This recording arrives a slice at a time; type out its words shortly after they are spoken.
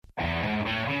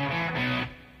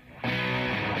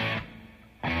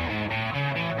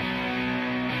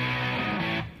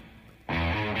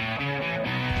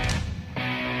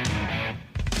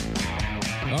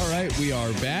We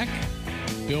are back.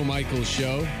 Bill Michaels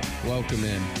Show. Welcome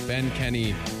in. Ben,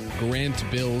 Kenny, Grant,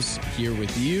 Bills here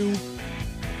with you.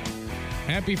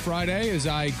 Happy Friday as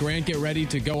I, Grant, get ready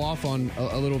to go off on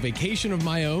a little vacation of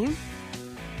my own.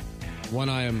 One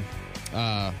I am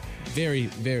very,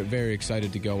 very, very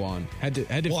excited to go on. Had to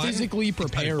physically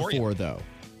prepare for, though.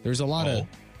 There's a lot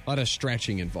of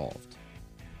stretching involved.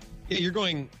 Yeah, you're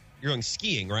going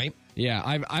skiing, right? Yeah,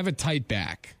 I have a tight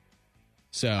back.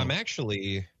 So I'm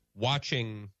actually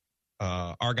watching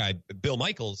our guy Bill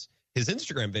Michaels, his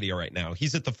Instagram video right now.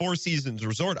 He's at the Four Seasons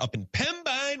Resort up in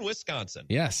Pembine, Wisconsin.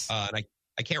 Yes. And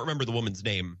I can't remember the woman's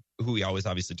name, who he always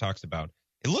obviously talks about.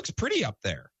 It looks pretty up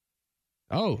there.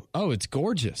 Oh, it's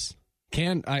gorgeous.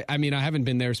 I mean, I haven't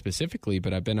been there specifically,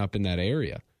 but I've been up in that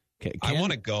area. I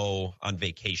want to go on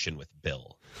vacation with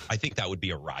Bill. I think that would be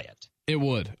a riot. It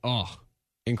would. Oh,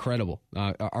 incredible.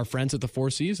 Our friends at the Four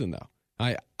Seasons, though.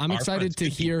 I'm excited to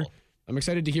hear. People. I'm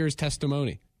excited to hear his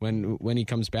testimony when he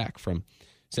comes back from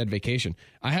said vacation.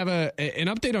 I have an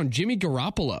update on Jimmy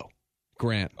Garoppolo,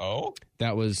 Grant. Oh,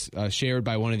 that was shared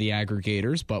by one of the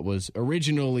aggregators, but was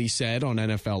originally said on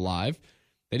NFL Live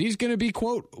that he's going to be,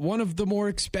 quote, one of the more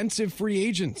expensive free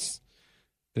agents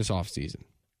this offseason.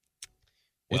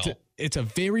 Well, it's a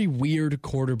very weird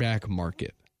quarterback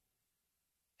market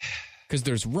because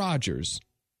there's Rodgers,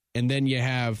 and then you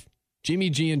have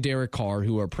Jimmy G and Derek Carr,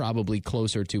 who are probably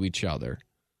closer to each other.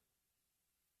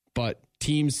 But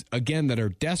teams, again, that are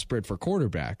desperate for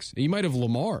quarterbacks. You might have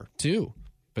Lamar, too,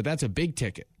 but that's a big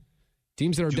ticket.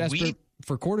 Teams that are desperate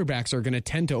for quarterbacks are going to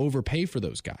tend to overpay for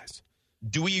those guys.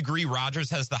 Do we agree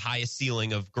Rodgers has the highest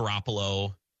ceiling of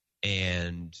Garoppolo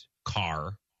and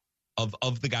Carr?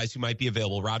 Of the guys who might be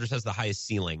available, Rodgers has the highest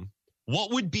ceiling.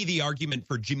 What would be the argument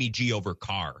for Jimmy G over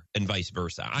Carr and vice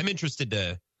versa? I'm interested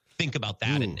to think about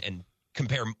that and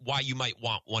compare why you might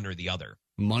want one or the other.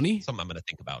 Money? Something I'm going to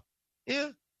think about.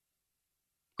 Yeah.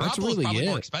 That's Garoppolo's really probably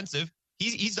more expensive.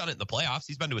 He's done it in the playoffs.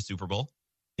 He's been to a Super Bowl.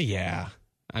 Yeah.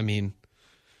 I mean,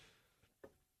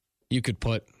 you could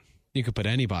put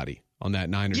anybody on that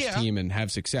Niners team and have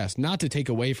success. Not to take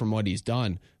away from what he's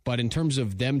done, but in terms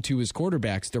of them to his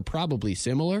quarterbacks, they're probably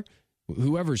similar.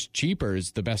 Whoever's cheaper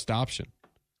is the best option.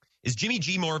 Is Jimmy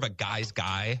G more of a guy's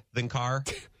guy than Carr?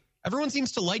 Everyone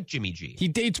seems to like Jimmy G. He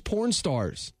dates porn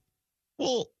stars.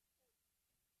 Well,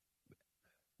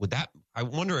 would that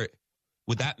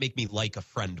make me like a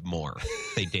friend more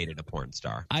if they dated a porn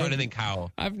star? I'm trying to think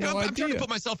how. I have no idea. I'm trying to put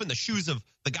myself in the shoes of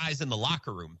the guys in the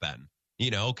locker room, Ben.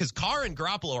 Because Carr and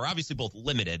Garoppolo are obviously both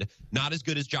limited, not as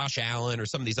good as Josh Allen or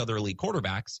some of these other elite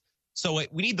quarterbacks. So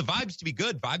we need the vibes to be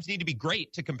good. Vibes need to be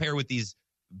great to compare with these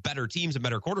better teams and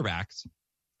better quarterbacks.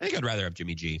 I think I'd rather have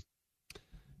Jimmy G.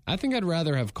 I think I'd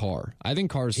rather have Carr. I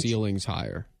think Carr's ceiling's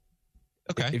higher.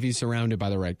 Okay. If he's surrounded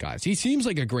by the right guys. He seems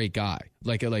like a great guy,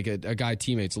 like a guy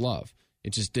teammates love.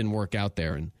 It just didn't work out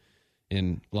there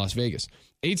in Las Vegas.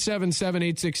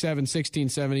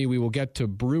 877-867-1670. We will get to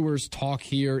Brewers talk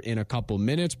here in a couple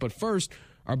minutes. But first,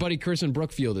 our buddy Chris in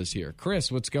Brookfield is here.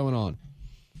 Chris, what's going on?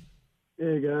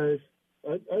 Hey, guys.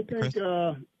 I think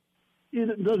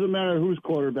it doesn't matter who's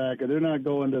quarterback. They're not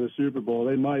going to the Super Bowl.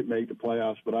 They might make the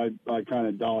playoffs, but I kind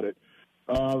of doubt it.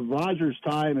 Rodgers'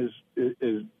 time is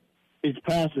it's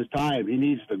past his time. He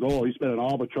needs to go. He's been an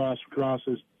albatross for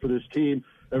this team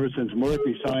ever since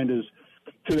Murphy signed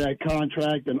to that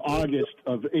contract in August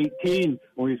of 18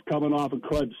 when he's coming off of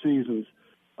crud seasons.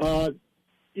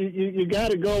 You got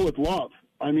to go with Love.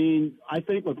 I mean, I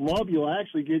think with Love you'll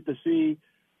actually get to see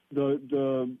the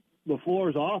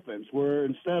LaFleur's offense, where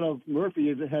instead of Murphy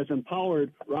has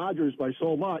empowered Rodgers by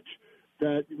so much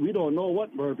that we don't know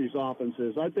what Murphy's offense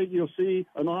is. I think you'll see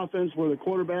an offense where the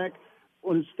quarterback,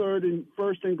 when it's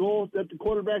first and goal, that the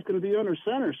quarterback's going to be under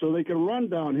center so they can run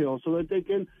downhill, so that they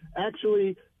can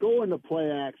actually go into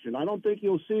play action. I don't think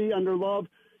you'll see under Love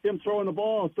him throwing the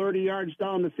ball 30 yards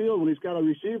down the field when he's got a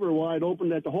receiver wide open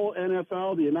that the whole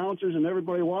NFL, the announcers, and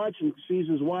everybody watching sees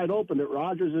is wide open that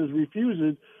Rodgers is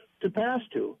refusing to pass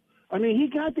to. I mean, he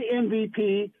got the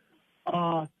MVP,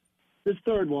 this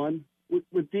third one,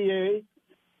 with D.A.,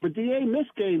 but D.A.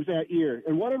 missed games that year.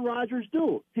 And what did Rodgers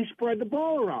do? He spread the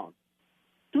ball around.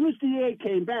 As soon as D.A.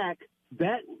 came back,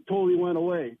 that totally went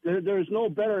away. There's no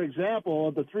better example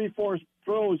of the 3-4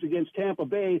 throws against Tampa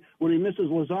Bay when he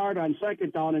misses Lazard on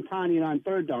second down and Tonyan on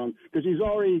third down because he's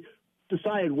already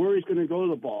decided where he's going to go to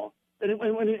the ball. And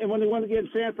when he went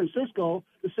against San Francisco,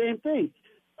 the same thing.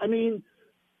 I mean,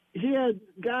 he had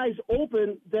guys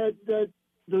open that the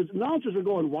announcers are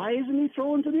going, why isn't he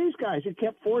throwing to these guys? He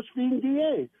kept force-feeding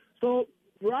D.A. So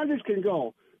Rodgers can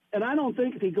go. And I don't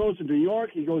think if he goes to New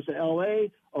York, he goes to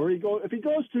L.A., or if he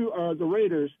goes to the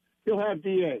Raiders, he'll have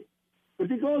D.A. But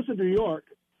if he goes to New York,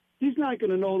 he's not going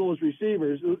to know those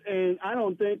receivers. And I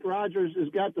don't think Rodgers has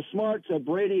got the smarts that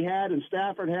Brady had and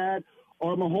Stafford had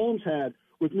or Mahomes had,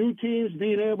 with new teams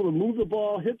being able to move the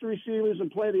ball, hit the receivers, and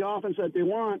play the offense that they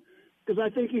want, because I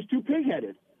think he's too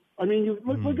pig-headed. I mean, you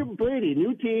look at Brady,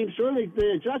 new team. Sure, they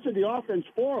adjusted the offense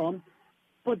for him,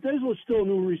 but those were still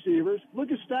new receivers.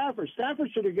 Look at Stafford. Stafford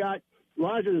should have got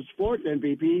Rodgers' fourth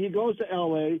MVP. He goes to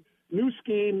L.A., new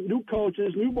scheme, new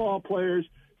coaches, new ball players,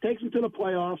 takes them to the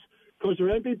playoffs, because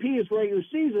their MVP is regular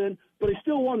season, but he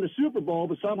still won the Super Bowl,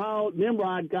 but somehow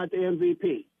Nimrod got the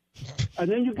MVP. And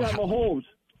then you've got Mahomes,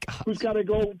 who's got to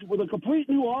go with a complete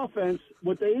new offense,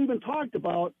 what they even talked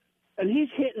about, and he's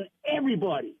hitting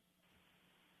everybody.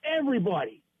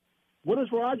 Everybody. What does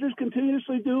Rodgers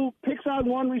continuously do? Picks on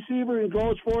one receiver and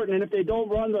goes for it, and then if they don't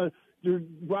run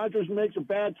Rodgers makes a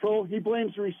bad throw, he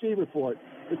blames the receiver for it.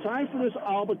 The time for this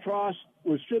albatross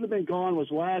should have been gone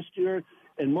was last year,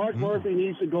 and Mark Murphy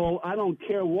needs to go. I don't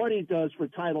care what he does for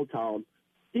Titletown.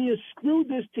 He has screwed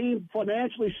this team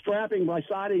financially strapping by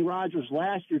signing Rodgers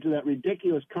last year to that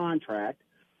ridiculous contract.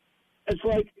 It's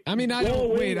like, I mean, I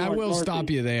will stop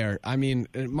you there. I mean,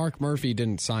 Mark Murphy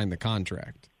didn't sign the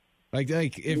contract.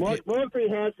 If Mark Murphy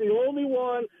has the only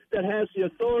one that has the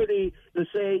authority to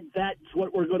say that's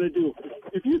what we're going to do.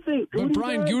 If you think, but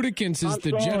Brian Gutekunst is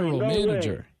the general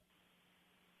manager.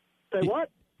 Say what?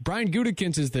 Brian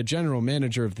Gutekunst is the general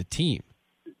manager of the team.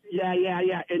 Yeah.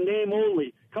 In name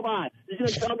only. Come on. You're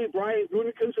going to tell me Brian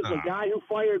Gutekunst is the guy who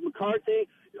fired McCarthy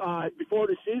before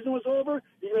the season was over?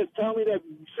 You're going to tell me that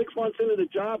 6 months into the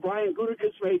job, Brian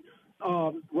Gutekunst made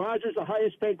Rodgers the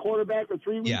highest paid quarterback for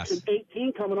 3 weeks in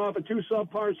 18, coming off of 2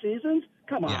 subpar seasons?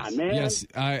 Come on, man. Yes,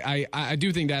 I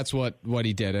do think that's what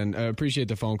he did, and I appreciate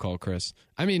the phone call, Chris.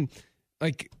 I mean,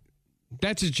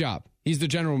 that's his job. He's the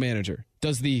general manager.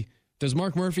 Does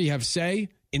Mark Murphy have say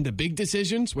in the big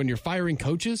decisions when you're firing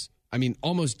coaches? I mean,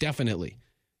 almost definitely.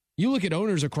 You look at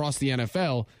owners across the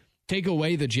NFL, take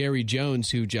away the Jerry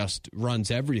Jones who just runs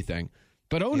everything.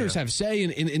 But owners have say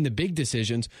in the big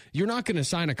decisions. You're not going to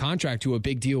sign a contract to a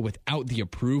big deal without the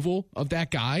approval of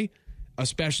that guy,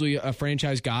 especially a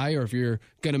franchise guy, or if you're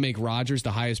going to make Rodgers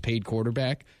the highest paid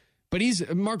quarterback. But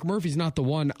Mark Murphy's not the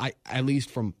one, at least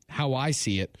from how I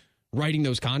see it, writing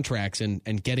those contracts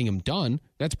and getting them done.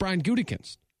 That's Brian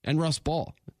Gutekunst and Russ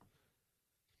Ball.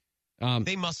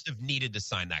 They must have needed to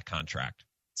sign that contract.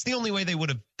 It's the only way they would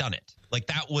have done it.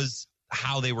 That was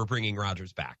how they were bringing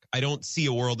Rodgers back. I don't see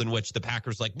a world in which the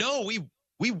Packers no,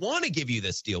 we want to give you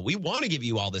this deal. We want to give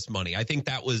you all this money. I think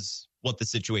that was what the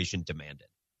situation demanded.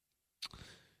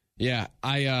 Yeah,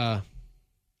 I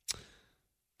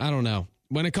don't know.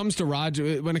 When it comes to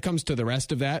when it comes to the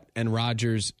rest of that and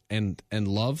Rodgers and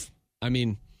Love, I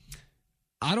mean,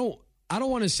 I don't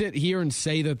want to sit here and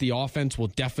say that the offense will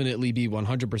definitely be 100%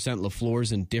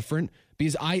 LaFleur's and different,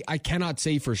 because I cannot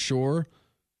say for sure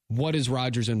what is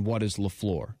Rodgers and what is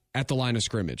LaFleur at the line of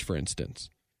scrimmage, for instance.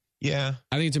 Yeah.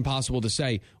 I think it's impossible to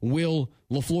say. Will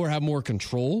LaFleur have more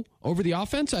control over the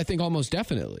offense? I think almost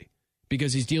definitely,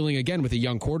 because he's dealing again with a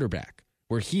young quarterback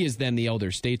where he is then the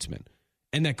elder statesman.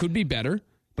 And that could be better,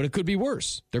 but it could be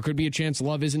worse. There could be a chance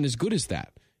Love isn't as good as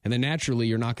that. And then naturally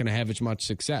you're not going to have as much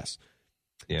success.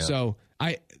 Yeah. So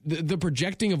the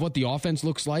projecting of what the offense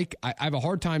looks like, I have a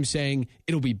hard time saying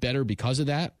it'll be better because of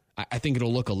that. I think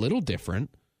it'll look a little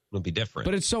different. It'll be different.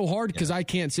 But it's so hard because I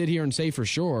can't sit here and say for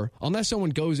sure, unless someone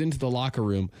goes into the locker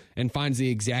room and finds the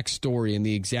exact story and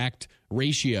the exact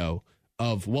ratio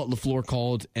of what LaFleur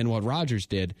called and what Rodgers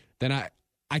did, then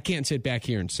I can't sit back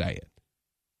here and say it.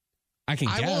 I can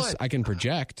guess. I can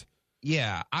project.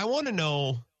 Yeah. I want to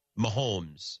know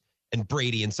Mahomes and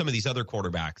Brady and some of these other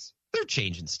quarterbacks. They're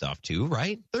changing stuff too,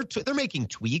 right? They're making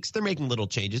tweaks. They're making little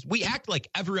changes. We act like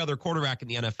every other quarterback in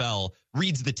the NFL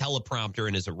reads the teleprompter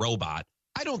and is a robot.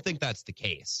 I don't think that's the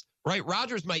case, right?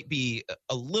 Rodgers might be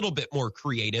a little bit more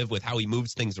creative with how he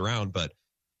moves things around, but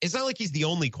it's not like he's the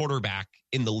only quarterback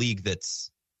in the league that's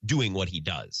doing what he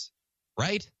does,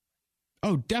 right?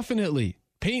 Oh, definitely.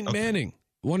 Peyton Manning,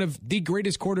 one of the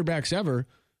greatest quarterbacks ever,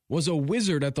 was a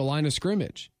wizard at the line of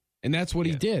scrimmage, and that's what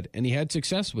he did, and he had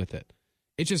success with it.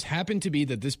 It just happened to be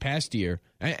that this past year,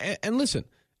 and listen,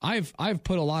 I've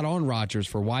put a lot on Rodgers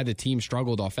for why the team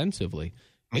struggled offensively.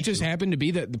 It just happened to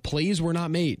be that the plays were not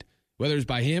made, whether it's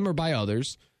by him or by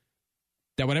others,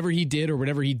 that whatever he did or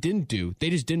whatever he didn't do, they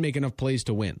just didn't make enough plays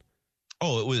to win.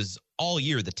 Oh, it was all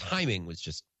year. The timing was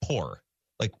just poor.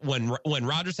 Like when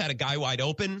Rodgers had a guy wide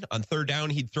open on third down,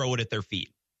 he'd throw it at their feet.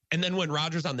 And then when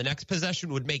Rodgers on the next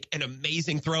possession would make an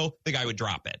amazing throw, the guy would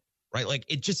drop it, right? Like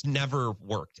it just never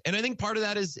worked. And I think part of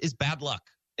that is bad luck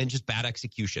and just bad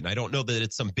execution. I don't know that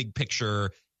it's some big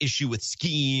picture issue with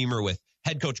scheme or with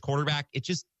head coach quarterback, it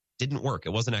just didn't work. It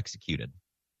wasn't executed.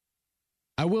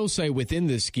 I will say within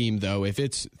this scheme, though, if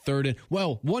it's third and,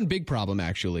 well, one big problem,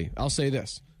 actually, I'll say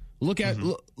this. Look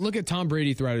at Tom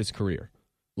Brady throughout his career.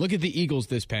 Look at the Eagles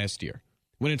this past year.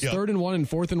 When it's 3rd and 1 and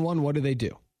 4th and 1, what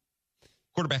do?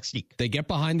 Quarterback sneak. They get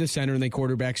behind the center and they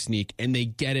quarterback sneak, and they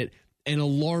get it an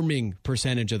alarming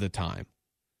percentage of the time.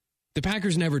 The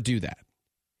Packers never do that.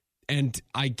 And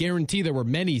I guarantee there were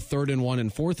many 3rd and 1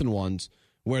 and 4th and 1s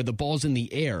where the ball's in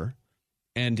the air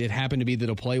and it happened to be that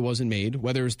a play wasn't made,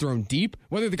 whether it was thrown deep,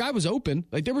 whether the guy was open.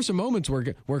 Like, there were some moments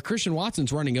where Christian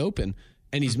Watson's running open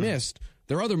and he's missed.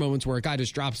 There are other moments where a guy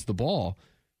just drops the ball.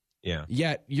 Yeah.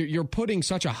 Yet you're putting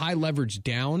such a high leverage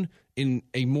down in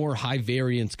a more high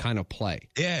variance kind of play.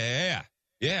 Yeah.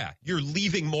 You're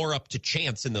leaving more up to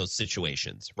chance in those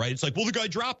situations, right? It's like, well, the guy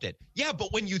dropped it. Yeah,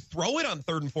 but when you throw it on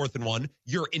 3rd and 4th and 1,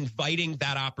 you're inviting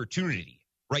that opportunity,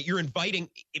 right? You're inviting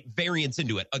variance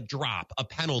into it, a drop, a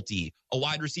penalty, a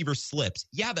wide receiver slips.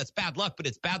 Yeah, that's bad luck, but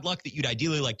it's bad luck that you'd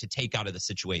ideally like to take out of the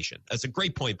situation. That's a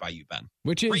great point by you, Ben.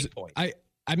 Which is, great point.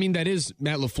 I mean, that is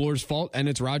Matt LaFleur's fault, and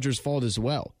it's Rodgers' fault as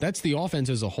well. That's the offense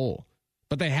as a whole.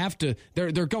 But they have to,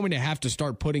 they're going to have to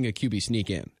start putting a QB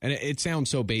sneak in. And it sounds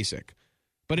so basic.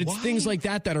 But it's things like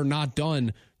that are not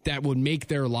done that would make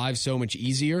their lives so much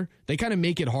easier. They kind of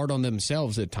make it hard on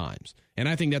themselves at times. And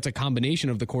I think that's a combination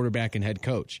of the quarterback and head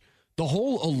coach. The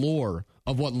whole allure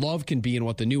of what Love can be and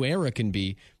what the new era can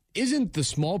be isn't the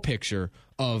small picture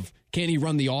of can he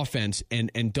run the offense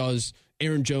and does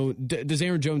Aaron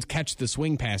Jones catch the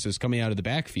swing passes coming out of the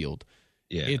backfield?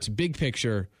 Yeah. It's big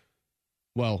picture.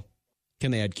 Well,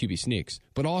 can they add QB sneaks?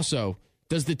 But also,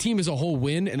 does the team as a whole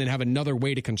win and then have another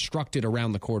way to construct it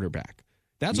around the quarterback?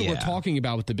 That's what we're talking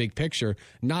about with the big picture,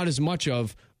 not as much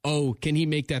of, oh, can he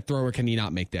make that throw or can he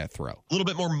not make that throw? A little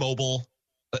bit more mobile.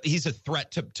 He's a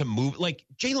threat to move. Like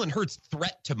Jalen Hurts,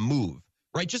 threat to move,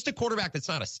 right? Just a quarterback that's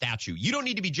not a statue. You don't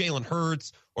need to be Jalen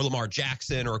Hurts or Lamar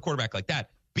Jackson or a quarterback like that,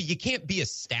 but you can't be a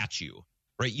statue,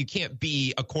 right? You can't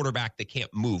be a quarterback that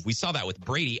can't move. We saw that with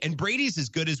Brady, and Brady's as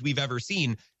good as we've ever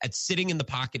seen at sitting in the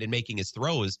pocket and making his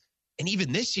throws. And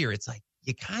even this year, it's like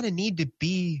you kind of need to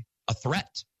be a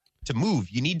threat to move.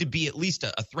 You need to be at least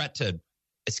a threat to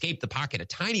escape the pocket a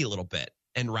tiny little bit.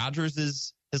 And Rodgers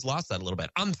has lost that a little bit.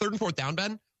 On 3rd and 4th down,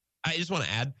 Ben, I just want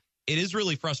to add, it is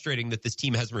really frustrating that this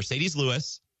team has Mercedes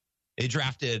Lewis. They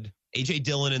drafted A.J.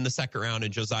 Dillon in the 2nd round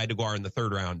and Josiah DeGuara in the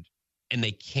 3rd round, and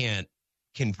they can't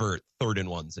convert 3rd and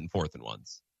 1s and 4th and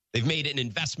 1s. They've made an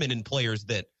investment in players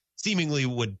that seemingly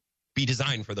would be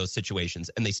designed for those situations,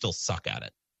 and they still suck at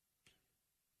it.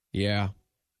 Yeah.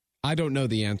 I don't know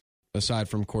the answer aside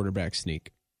from quarterback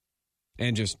sneak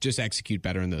and just execute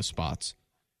better in those spots.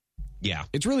 Yeah.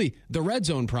 It's really the red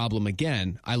zone problem.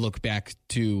 Again, I look back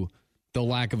to the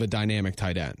lack of a dynamic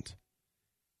tight end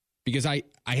because I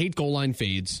hate goal line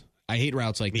fades. I hate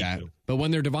routes like that. Too. But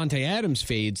when they're Devontae Adams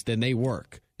fades, then they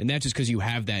work. And that's just because you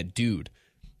have that dude.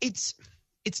 It's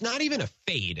not even a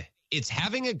fade. It's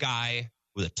having a guy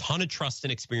with a ton of trust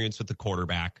and experience with the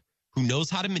quarterback who knows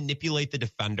how to manipulate the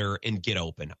defender and get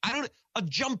open. A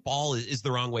jump ball is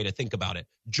the wrong way to think about it.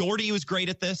 Jordy was great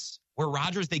at this, where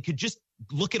Rodgers, they could just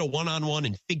look at a one-on-one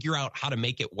and figure out how to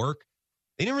make it work.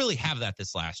 They didn't really have that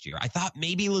this last year. I thought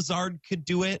maybe Lazard could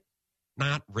do it.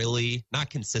 Not really, not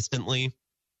consistently.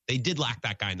 They did lack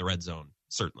that guy in the red zone,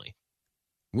 certainly.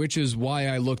 Which is why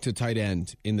I look to tight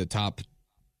end in the top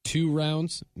 2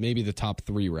 rounds, maybe the top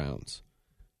 3 rounds,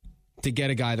 to get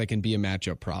a guy that can be a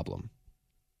matchup problem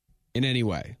in any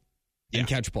way and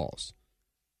catch balls.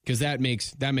 Because that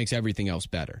makes everything else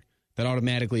better. That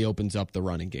automatically opens up the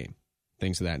running game,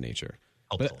 things of that nature.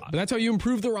 But that's how you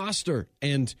improve the roster.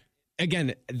 And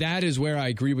again, that is where I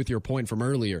agree with your point from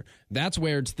earlier. That's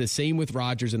where it's the same with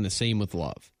Rodgers and the same with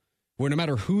Love. Where no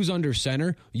matter who's under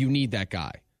center, you need that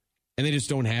guy. And they just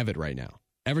don't have it right now.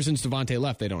 Ever since Devontae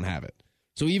left, they don't have it.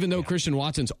 So even though Christian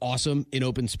Watson's awesome in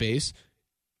open space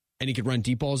and he could run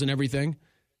deep balls and everything,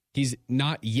 he's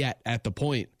not yet at the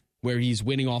point where he's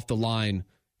winning off the line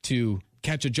to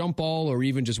catch a jump ball or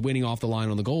even just winning off the line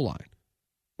on the goal line.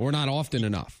 Or not often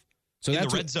enough. So in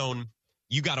the red zone,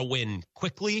 you got to win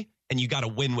quickly and you got to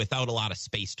win without a lot of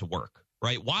space to work,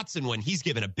 right? Watson, when he's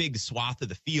given a big swath of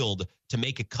the field to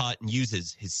make a cut and use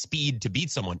his speed to beat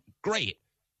someone, great.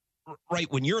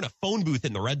 Right, when you're in a phone booth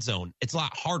in the red zone, it's a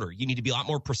lot harder. You need to be a lot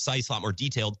more precise, a lot more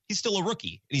detailed. He's still a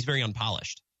rookie, and he's very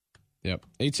unpolished. Yep,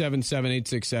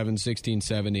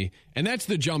 877-867-1670. And that's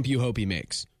the jump you hope he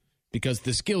makes because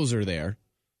the skills are there,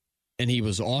 and he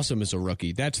was awesome as a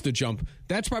rookie. That's the jump.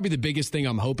 That's probably the biggest thing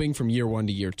I'm hoping from year 1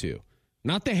 to year 2.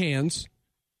 Not the hands,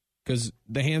 because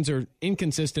the hands are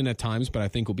inconsistent at times, but I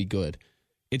think will be good.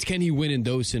 It's can he win in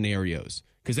those scenarios?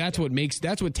 Because that's what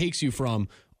takes you from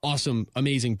awesome,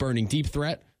 amazing, burning deep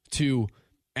threat to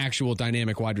actual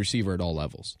dynamic wide receiver at all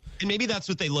levels. And maybe that's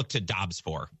what they look to Dobbs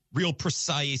for. Real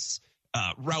precise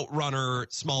route runner,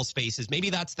 small spaces. Maybe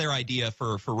that's their idea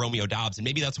for Romeo Dobbs, and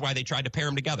maybe that's why they tried to pair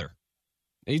him together.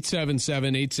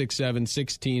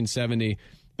 877-867-1670.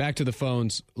 Back to the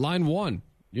phones. Line 1,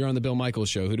 you're on the Bill Michaels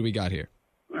Show. Who do we got here?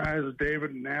 This is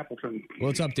David in Appleton.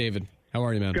 What's up, David? How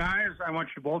are you, man? Guys, I want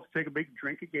you both to take a big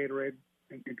drink of Gatorade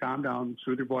and calm down,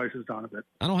 soothe your voices down a bit.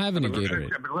 I don't have any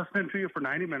Gatorade. I've been listening to you for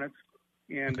 90 minutes,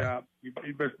 and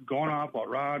you've been going off about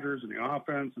Rodgers and the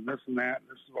offense and this and that, and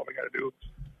this is what we got to do.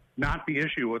 Not the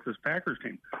issue with this Packers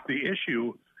team. The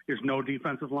issue is no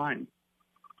defensive line.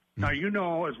 Now, you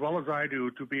know as well as I do,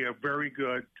 to be a very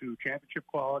good to championship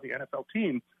quality NFL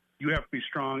team, you have to be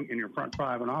strong in your front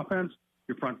five on offense,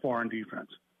 your front four on defense.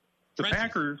 The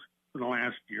Packers, in the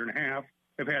last year and a half,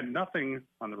 have had nothing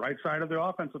on the right side of their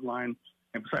offensive line,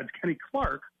 and besides Kenny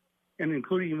Clark, and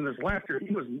including even this last year,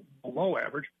 he was below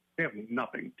average. They have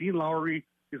nothing. Dean Lowry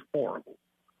is horrible.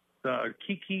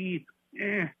 Kiki,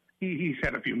 he's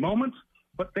had a few moments,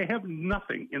 but they have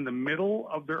nothing in the middle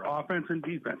of their offense and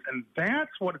defense, and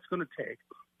that's what it's going to take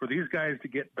for these guys to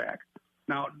get back.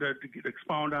 Now, to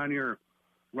expound on your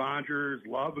Rodgers,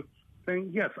 Love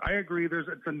thing, yes, I agree.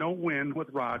 It's a no-win with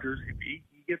Rodgers. If he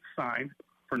gets signed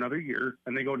for another year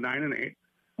and they go 9-8,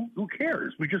 who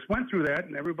cares? We just went through that,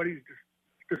 and everybody's just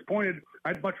disappointed.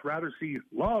 I'd much rather see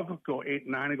Love go 8-9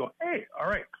 and go, hey, all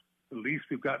right, at least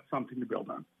we've got something to build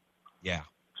on. Yeah.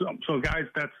 So guys,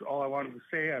 that's all I wanted to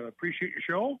say. I appreciate your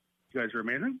show. You guys are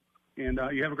amazing. And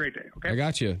you have a great day. Okay. I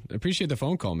got you. I appreciate the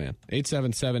phone call, man.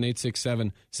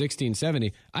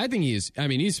 877-867-1670. I think he's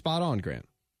spot on, Grant.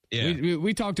 Yeah.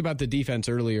 We talked about the defense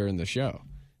earlier in the show.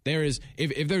 There is,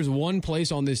 if there's one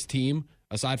place on this team,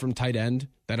 aside from tight end,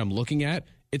 that I'm looking at,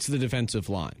 it's the defensive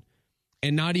line.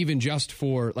 And not even just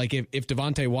for, like, if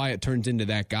Devontae Wyatt turns into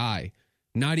that guy,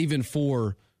 not even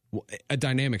for a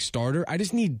dynamic starter. I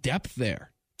just need depth there.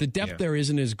 The depth there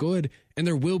isn't as good, and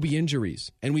there will be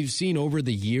injuries. And we've seen over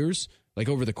the years, like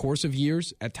over the course of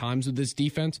years, at times with this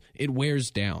defense, it wears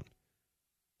down.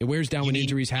 It wears down when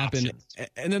injuries happen,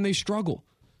 and then they struggle.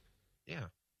 Yeah.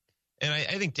 And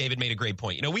I think David made a great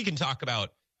point. You know, we can talk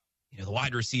about, the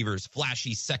wide receivers,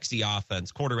 flashy, sexy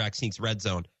offense, quarterback sneaks red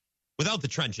zone. Without the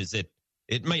trenches, it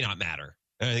may not matter.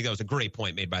 And I think that was a great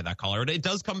point made by that caller. It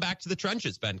does come back to the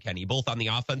trenches, Ben Kenny, both on the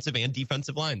offensive and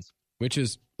defensive lines. Which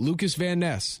is Lucas Van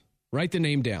Ness. Write the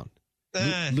name down.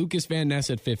 Lucas Van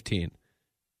Ness at 15.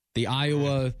 The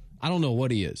Iowa, I don't know what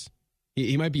he is.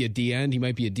 He might be a D end, he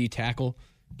might be a D tackle,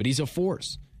 but he's a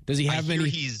force. Does he have many?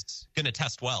 He's going to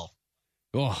test well.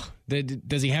 Oh,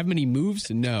 does he have many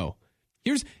moves? No.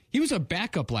 He was a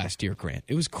backup last year, Grant.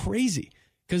 It was crazy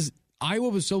because Iowa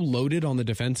was so loaded on the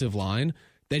defensive line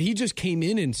that he just came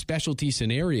in specialty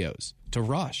scenarios to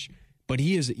rush. But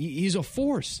he's a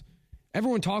force.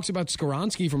 Everyone talks about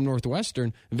Skoronski from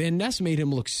Northwestern. Van Ness made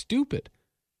him look stupid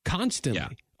constantly. Yeah.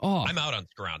 Oh, I'm out on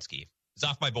Skoronski. He's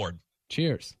off my board.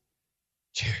 Cheers.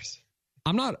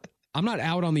 I'm not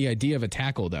out on the idea of a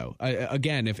tackle, though.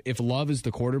 Again, if Love is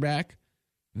the quarterback,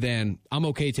 then I'm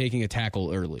okay taking a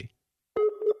tackle early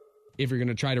if you're going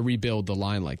to try to rebuild the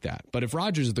line like that. But if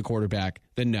Rodgers is the quarterback,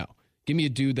 then no. Give me a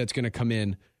dude that's going to come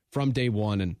in from day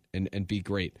one and be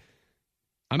great.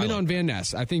 I'm in on Van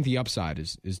Ness. I think the upside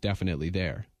is definitely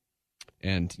there.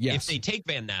 And yes. If they take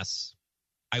Van Ness,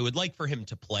 I would like for him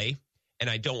to play. And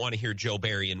I don't want to hear Joe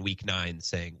Barry in week 9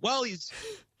 saying, well, he's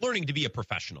learning to be a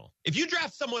professional. If you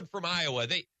draft someone from Iowa,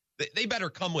 they better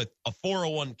come with a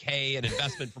 401k and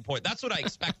investment for point. That's what I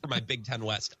expect from my Big Ten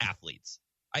West athletes.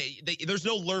 There's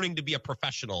no learning to be a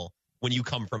professional when you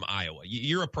come from Iowa.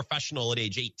 You're a professional at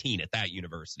age 18 at that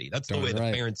university. That's the way the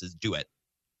parents do it.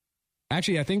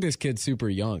 Actually, I think this kid's super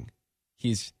young.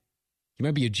 He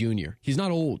might be a junior. He's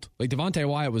not old. Like Devontae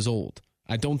Wyatt was old.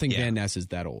 I don't think Van Ness is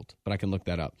that old, but I can look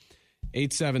that up.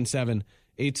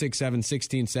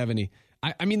 877-867-1670.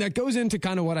 I mean, that goes into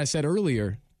kind of what I said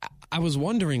earlier. I was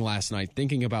wondering last night,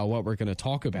 thinking about what we're going to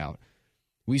talk about.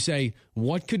 We say,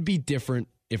 what could be different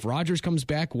if Rodgers comes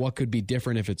back? What could be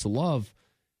different if it's Love?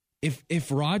 If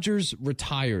Rodgers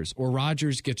retires or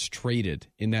Rodgers gets traded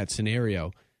in that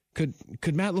scenario, could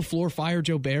Matt LaFleur fire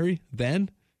Joe Barry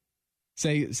then?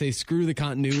 Say screw the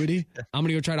continuity. I'm going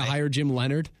to go try to hire Jim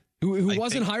Leonard, who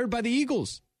wasn't hired by the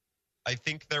Eagles. I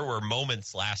think there were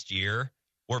moments last year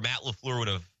where Matt LaFleur would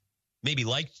have maybe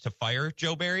liked to fire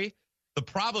Joe Barry. The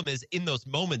problem is in those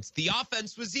moments, the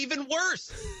offense was even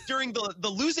worse. During the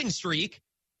losing streak,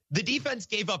 the defense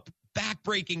gave up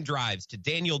back-breaking drives to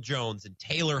Daniel Jones and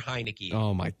Taylor Heineke.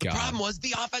 Oh, my God. The problem was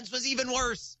the offense was even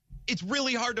worse. It's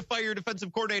really hard to fire your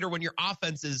defensive coordinator when your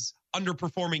offense is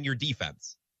underperforming your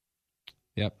defense.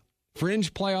 Yep.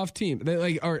 Fringe playoff team.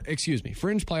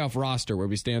 Fringe playoff roster where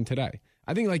we stand today.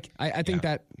 I think I think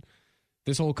that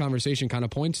this whole conversation kind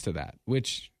of points to that,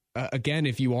 which, again,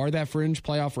 if you are that fringe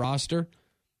playoff roster,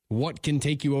 what can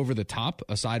take you over the top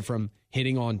aside from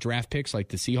hitting on draft picks like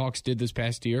the Seahawks did this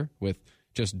past year with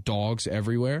just dogs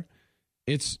everywhere?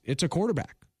 It's a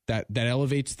quarterback that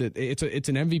elevates it's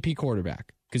an MVP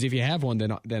quarterback. Because if you have one,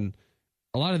 then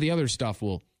a lot of the other stuff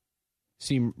will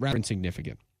seem rather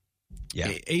insignificant. Yeah.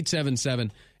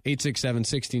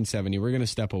 877-867-1670. We're going to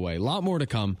step away. A lot more to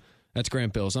come. That's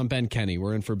Grant Bills. I'm Ben Kenny.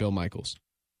 We're in for Bill Michaels.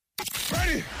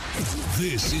 Ready?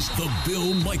 This is the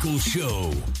Bill Michaels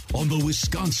Show on the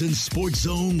Wisconsin Sports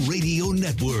Zone Radio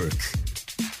Network.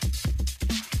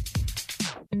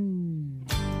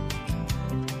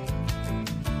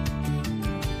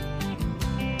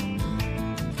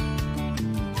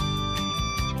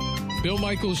 Bill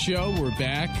Michaels Show. We're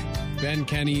back. Ben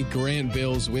Kenny, Grant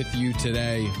Bills with you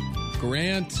today.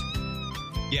 Grant.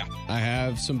 Yeah. I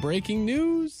have some breaking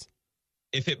news.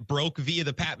 If it broke via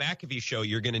the Pat McAfee show,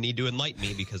 you're going to need to enlighten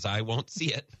me because I won't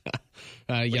see it.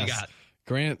 Yes.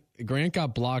 Grant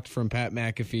got blocked from Pat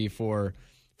McAfee for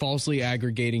falsely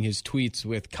aggregating his tweets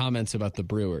with comments about the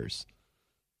Brewers,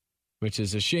 which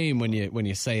is a shame when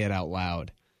you say it out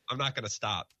loud. I'm not going to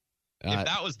stop. If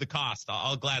that was the cost,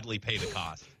 I'll gladly pay the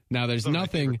cost. Now, there's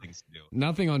nothing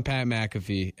on Pat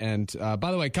McAfee. And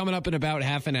by the way, coming up in about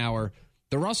half an hour,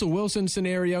 the Russell Wilson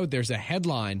scenario, there's a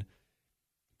headline.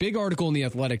 Big article in The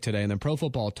Athletic today, and then Pro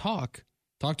Football Talk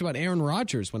talked about Aaron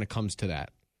Rodgers when it comes to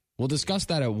that. We'll discuss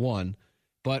that at 1.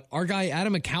 But our guy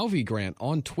Adam McCalvey, Grant,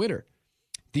 on Twitter,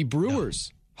 the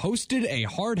Brewers hosted a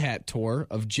hard hat tour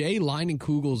of Jay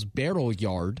Leinenkugel's Barrel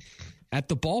Yard at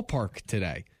the ballpark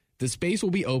today. The space will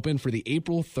be open for the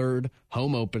April 3rd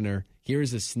home opener.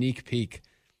 Here's a sneak peek.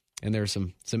 And there's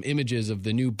some images of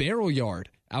the new Barrel Yard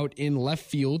out in left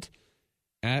field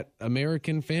at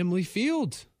American Family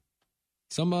Field.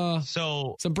 Some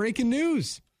breaking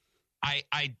news. I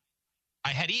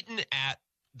had eaten at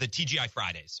the TGI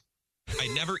Fridays.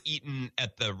 I'd never eaten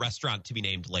at the restaurant to be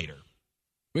named later.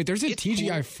 Wait, there's a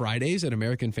TGI Fridays at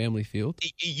American Family Field?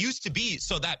 It used to be,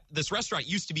 so that this restaurant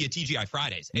used to be a TGI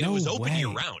Fridays, and it was open year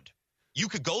round. You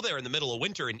could go there in the middle of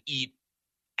winter and eat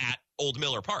at Old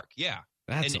Miller Park. Yeah.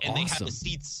 That's and awesome. they had the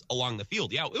seats along the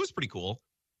field. Yeah, it was pretty cool.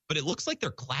 But it looks like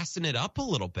they're classing it up a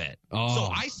little bit. Oh. So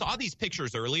I saw these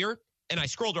pictures earlier, and I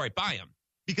scrolled right by them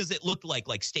because it looked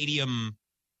like stadium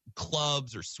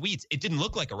clubs or suites. It didn't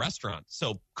look like a restaurant.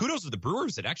 So kudos to the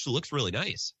Brewers. It actually looks really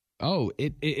nice. Oh,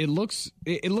 it looks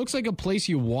like a place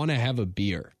you want to have a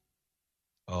beer.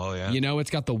 Oh yeah. You know,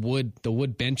 it's got the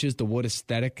wood benches, the wood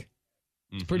aesthetic.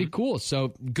 It's pretty cool.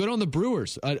 So good on the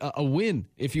Brewers. A win,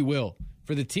 if you will,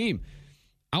 for the team.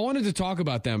 I wanted to talk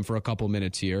about them for a couple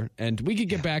minutes here, and we could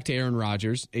get back to Aaron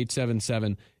Rodgers,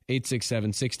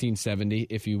 877-867-1670,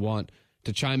 if you want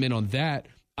to chime in on that.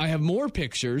 I have more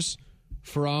pictures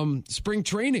from spring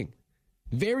training,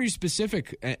 very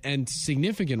specific and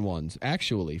significant ones,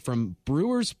 actually, from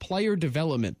Brewers player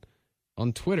development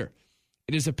on Twitter.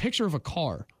 It is a picture of a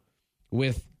car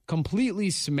with completely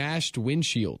smashed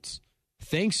windshields,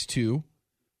 thanks to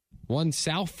one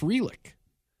Sal Frelick,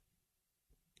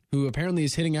 who apparently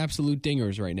is hitting absolute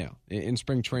dingers right now in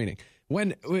spring training.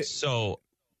 When I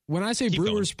say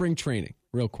Brewers spring training,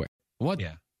 real quick,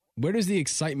 where does the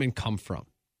excitement come from?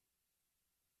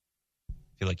 I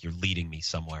feel like you're leading me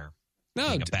somewhere. No,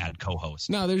 being a bad co-host.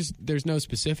 No, there's no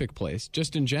specific place,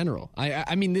 just in general.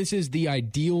 I mean, this is the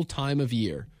ideal time of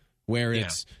year where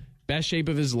it's best shape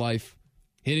of his life,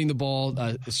 hitting the ball,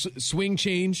 swing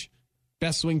change,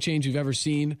 best swing change you've ever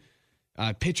seen.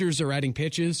 Pitchers are adding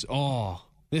pitches. Oh,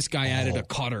 this guy added a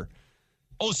cutter.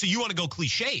 Oh, so you want to go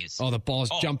cliches? Oh, the ball's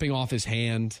jumping off his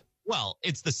hand. Well,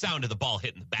 it's the sound of the ball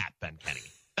hitting the bat, Ben Kenny.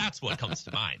 That's what comes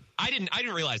to mind. I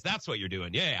didn't realize that's what you're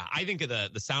doing. Yeah. I think of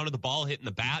the sound of the ball hitting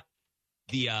the bat,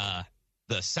 the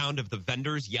sound of the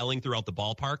vendors yelling throughout the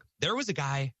ballpark. There was a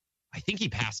guy, I think he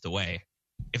passed away.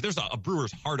 If there's a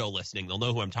Brewers hardo listening, they'll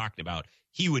know who I'm talking about.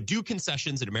 He would do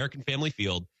concessions at American Family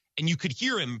Field, and you could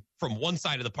hear him from one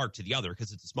side of the park to the other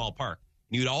because it's a small park.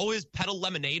 And he would always peddle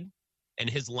lemonade, and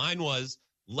his line was,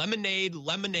 lemonade,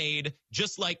 lemonade,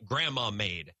 just like grandma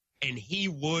made. And he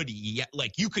would,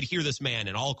 you could hear this man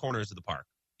in all corners of the park.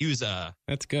 He was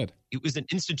that's good. It was an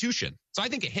institution. So I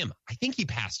think of him. I think he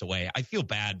passed away. I feel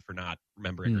bad for not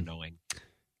remembering or knowing.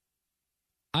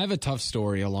 I have a tough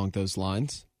story along those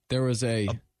lines. There was a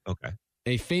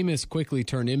famous, quickly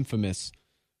turned infamous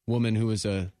woman who was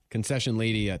a concession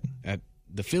lady at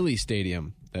the Philly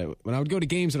Stadium. When I would go to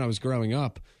games when I was growing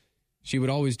up, she would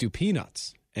always do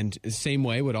peanuts, and the same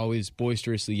way would always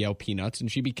boisterously yell peanuts,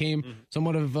 and she became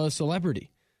somewhat of a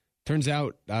celebrity. Turns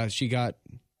out she got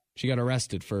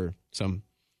arrested for some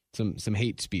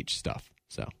hate speech stuff.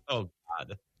 So oh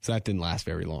God, so that didn't last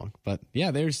very long. But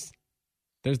yeah, there's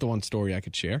the one story I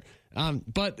could share.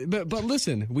 But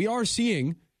listen, we are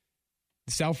seeing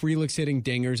Sal Frelick's hitting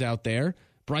dingers out there.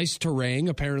 Bryce Terang,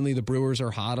 apparently the Brewers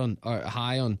are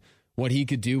high on what he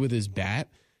could do with his bat.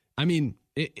 I mean,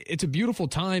 it's a beautiful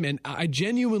time, and I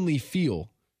genuinely feel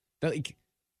that like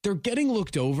they're getting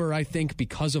looked over, I think,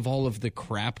 because of all of the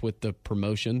crap with the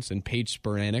promotions and Paige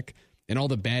Spiranek and all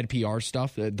the bad PR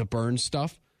stuff, the Burns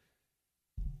stuff.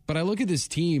 But I look at this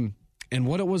team and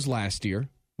what it was last year,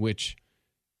 which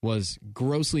was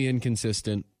grossly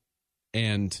inconsistent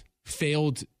and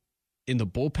failed in the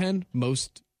bullpen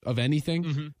most of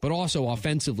anything, but also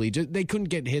offensively. They couldn't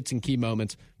get hits in key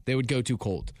moments. They would go too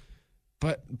cold.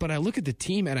 But I look at the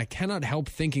team and I cannot help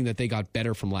thinking that they got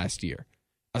better from last year,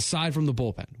 aside from the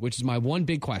bullpen, which is my one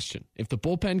big question. If the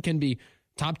bullpen can be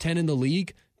top 10 in the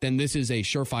league, then this is a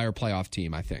surefire playoff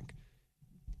team, I think.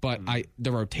 But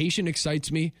the rotation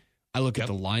excites me. I look at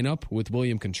the lineup with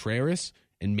William Contreras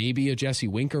and maybe a Jesse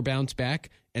Winker bounce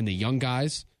back, and the young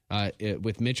guys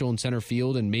with Mitchell in center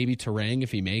field and maybe Terang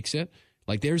if he makes it.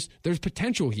 Like there's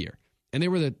potential here, and they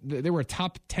were a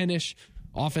top 10-ish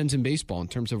offense in baseball in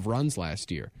terms of runs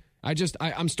last year.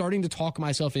 I'm starting to talk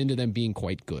myself into them being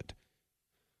quite good.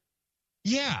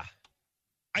 Yeah,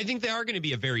 I think they are going to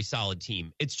be a very solid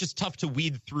team. It's just tough to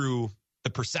weed through the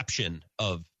perception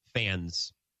of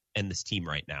fans and this team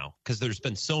right now, because there's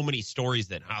been so many stories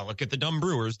that, look at the dumb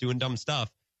Brewers doing dumb stuff.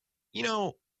 You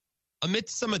know,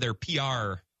 amidst some of their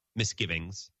PR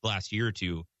misgivings the last year or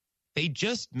two, they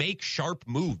just make sharp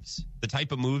moves, the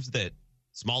type of moves that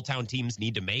small town teams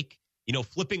need to make. You know,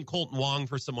 flipping Colton Wong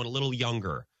for someone a little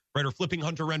younger, right? Or flipping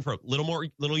Hunter Renfroe,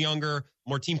 little younger,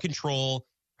 more team control,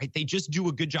 right? They just do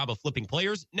a good job of flipping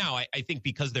players. Now, I think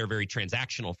because they're a very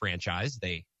transactional franchise,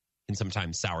 they can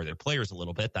sometimes sour their players a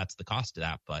little bit. That's the cost of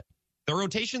that. But the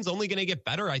rotation's only going to get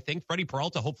better. I think Freddie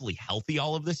Peralta, hopefully healthy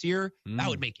all of this year. That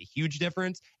would make a huge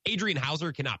difference. Adrian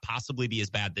Hauser cannot possibly be as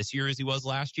bad this year as he was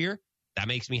last year. That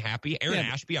makes me happy. Aaron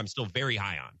Ashby, I'm still very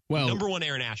high on. Well, number one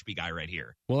Aaron Ashby guy right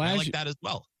here. Well, I like that as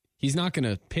well. He's not going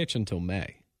to pitch until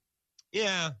May.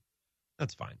 Yeah,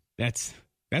 that's fine. That's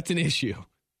an issue.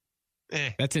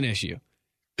 That's an issue.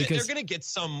 Because they're going to get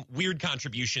some weird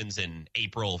contributions in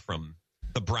April from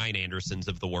the Brian Andersons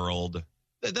of the world.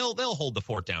 They'll hold the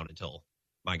fort down until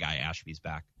my guy Ashby's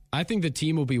back. I think the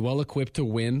team will be well equipped to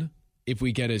win if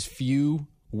we get as few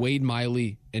Wade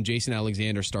Miley and Jason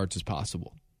Alexander starts as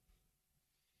possible.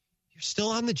 You're still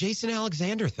on the Jason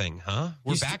Alexander thing, huh?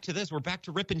 We're back to this. We're back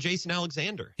to ripping Jason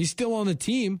Alexander. He's still on the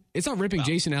team. It's not ripping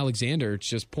Jason Alexander. It's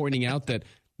just pointing out that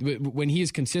when he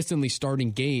is consistently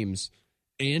starting games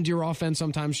and your offense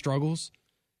sometimes struggles,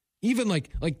 even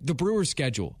like the Brewers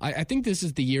schedule, I think this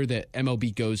is the year that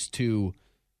MLB goes to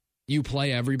you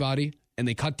play everybody and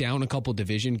they cut down a couple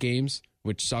division games,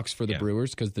 which sucks for the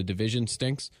Brewers because the division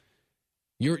stinks.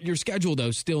 Your schedule,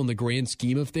 though, still in the grand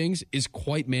scheme of things, is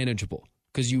quite manageable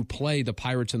because you play the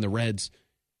Pirates and the Reds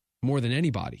more than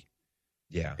anybody.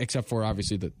 Yeah. Except for,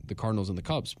 obviously, the Cardinals and the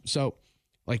Cubs. So,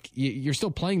 like, you're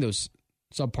still playing those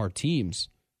subpar teams.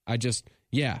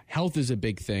 Health is a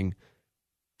big thing.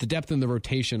 The depth in the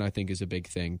rotation, I think, is a big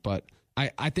thing. But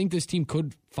I think this team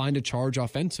could find a charge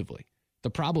offensively. The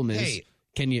problem is,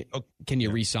 can you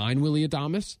re-sign Willy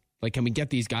Adames? Like, can we get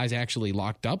these guys actually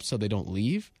locked up so they don't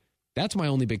leave? That's my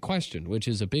only big question, which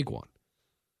is a big one.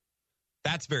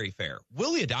 That's very fair.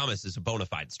 Willy Adames is a bona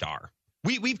fide star.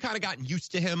 We've kind of gotten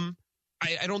used to him.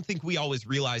 I don't think we always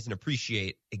realize and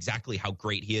appreciate exactly how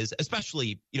great he is,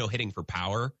 especially, hitting for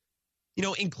power.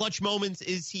 In clutch moments,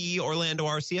 is he Orlando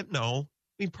Arcia? No,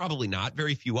 probably not.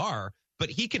 Very few are, but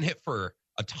he can hit for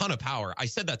a ton of power. I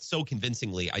said that so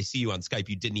convincingly. I see you on Skype.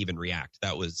 You didn't even react.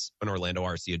 That was an Orlando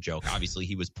Arcia joke. Obviously,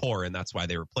 he was poor, and that's why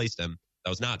they replaced him. That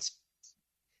was not.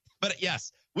 But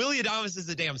yes, Willy Adames is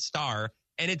a damn star,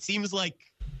 and it seems like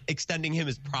extending him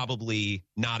is probably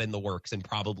not in the works and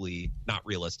probably not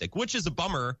realistic, which is a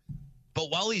bummer.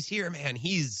 But while he's here, man,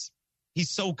 he's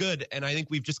so good, and I think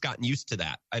we've just gotten used to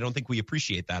that. I don't think we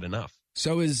appreciate that enough.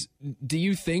 So do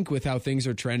you think with how things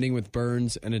are trending with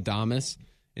Burns and Adames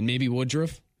and maybe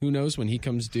Woodruff, who knows when he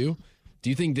comes due, do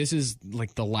you think this is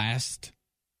like the last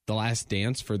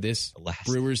dance for this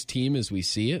Brewers team as we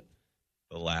see it?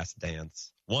 The last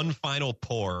dance. One final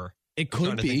pour. It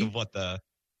could be. Think of what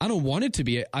I don't want it to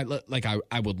be. I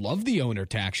would love the owner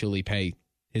to actually pay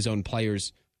his own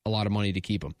players a lot of money to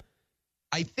keep him.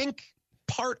 I think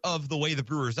part of the way the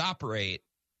Brewers operate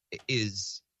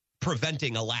is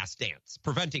preventing a last dance,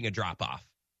 preventing a drop off,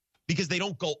 because they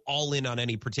don't go all in on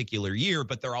any particular year,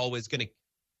 but they're always going to,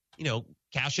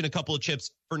 cash in a couple of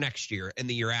chips for next year and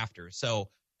the year after. So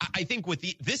I think with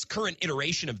this current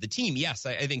iteration of the team, yes,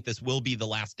 I think this will be the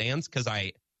last dance, because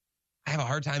I have a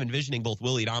hard time envisioning both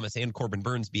Willie Adames and Corbin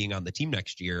Burnes being on the team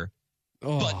next year.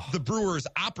 Oh. But the Brewers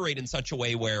operate in such a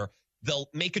way where they'll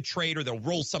make a trade or they'll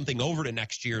roll something over to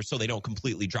next year so they don't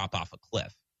completely drop off a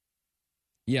cliff.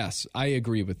 Yes, I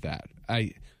agree with that.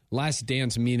 Last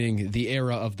dance meaning the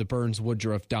era of the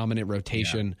Burnes-Woodruff dominant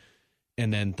rotation,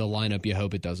 and then the lineup you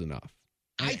hope it does enough.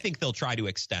 I think they'll try to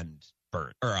extend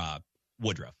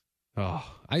Woodruff. Oh,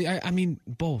 I mean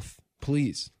both,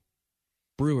 please.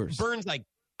 Brewers. Burnes, I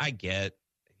get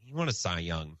you want to Cy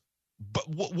Young, but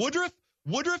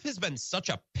Woodruff has been such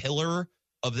a pillar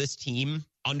of this team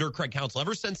under Craig Counsell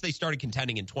ever since they started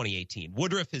contending in 2018.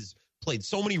 Woodruff has played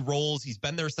so many roles. He's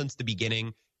been there since the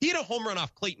beginning. He had a home run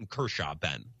off Clayton Kershaw,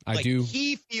 Ben. I do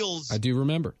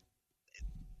remember.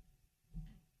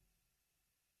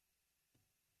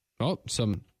 Oh,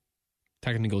 some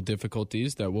technical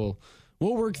difficulties that we'll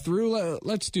work through.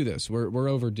 Let's do this. We're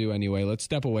overdue anyway. Let's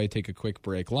step away, take a quick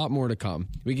break. A lot more to come.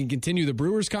 We can continue the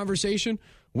Brewers conversation.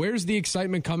 Where's the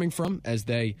excitement coming from as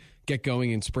they get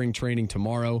going in spring training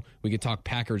tomorrow? We can talk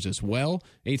Packers as well.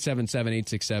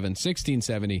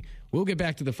 877-867-1670. We'll get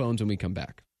back to the phones when we come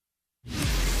back.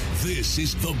 This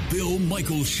is the Bill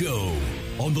Michaels Show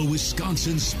on the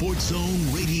Wisconsin Sports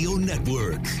Zone Radio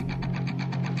Network.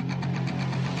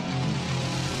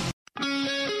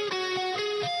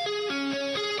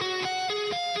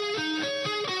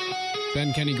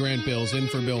 Ben Kenny Grant Bills in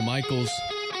for Bill Michaels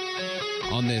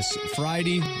on this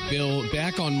Friday. Bill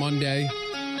back on Monday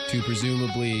to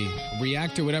presumably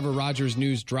react to whatever Rodgers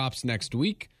news drops next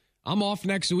week. I'm off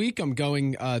next week. I'm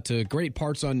going to great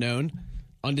parts unknown,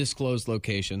 undisclosed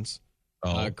locations.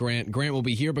 Grant will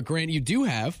be here, but Grant, you do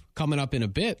have coming up in a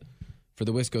bit for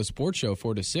the Wisco Sports Show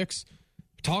 4 to 6.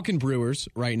 Talking Brewers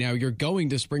right now. You're going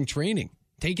to spring training,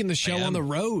 taking the show on the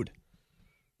road.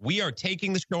 We are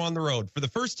taking the show on the road for the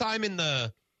first time in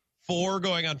the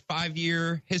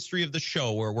 5-year history of the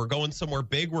show, where we're going somewhere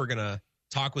big. We're going to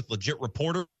talk with legit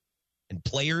reporters and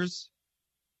players,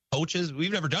 coaches.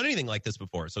 We've never done anything like this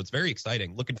before, so it's very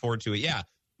exciting. Looking forward to it. Yeah,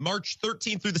 March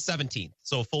 13th through the 17th,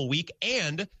 so a full week.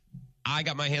 And I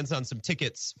got my hands on some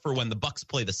tickets for when the Bucks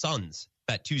play the Suns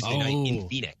that Tuesday night in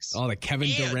Phoenix. Oh, the Kevin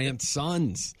Durant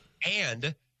Suns.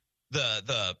 And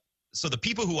So the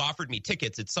people who offered me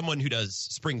tickets, it's someone who does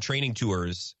spring training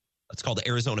tours. It's called the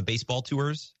Arizona Baseball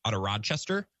Tours out of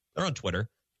Rochester. They're on Twitter.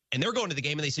 And they're going to the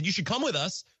game, and they said, you should come with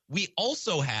us. We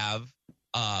also have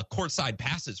courtside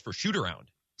passes for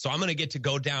shoot-around. So I'm going to get to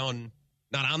go down,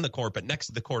 not on the court, but next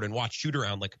to the court and watch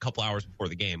shoot-around like a couple hours before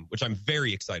the game, which I'm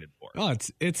very excited for. Oh,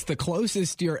 it's the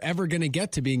closest you're ever going to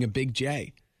get to being a big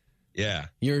J. Yeah.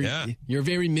 Your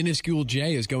very minuscule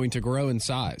J is going to grow in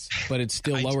size, but it's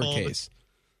still lowercase.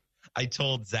 I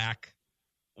told Zach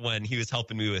when he was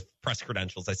helping me with press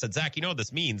credentials, I said, Zach, you know what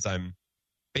this means? I'm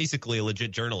basically a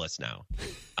legit journalist now.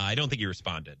 I don't think he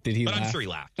responded. Did he But laugh? I'm sure he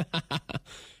laughed.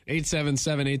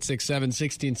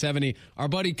 877-867-1670. Our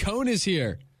buddy Cone is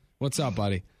here. What's up,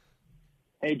 buddy?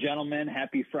 Hey, gentlemen.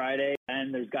 Happy Friday.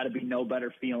 And there's got to be no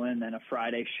better feeling than a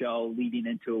Friday show leading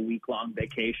into a week-long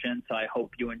vacation. So I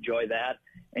hope you enjoy that.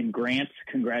 And Grant,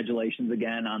 congratulations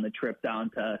again on the trip down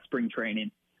to spring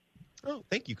training. Oh,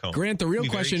 thank you, Cone. Grant, the real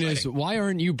question is, why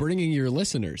aren't you bringing your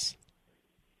listeners?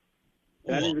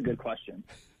 That is a good question.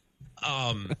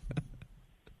 I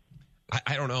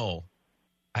don't know.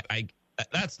 I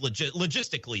that's legit.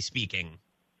 Logistically speaking,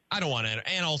 I don't want to,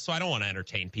 and also I don't want to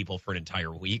entertain people for an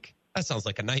entire week. That sounds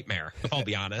like a nightmare, if I'll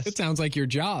be honest. It sounds like your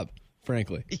job,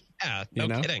 frankly. Yeah, no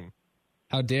kidding.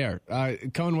 How dare.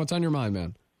 Cone, what's on your mind,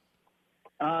 man?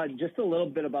 Just a little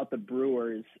bit about the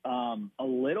Brewers. A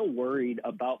little worried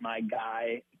about my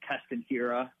guy, Keston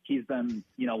Hiura. He's been,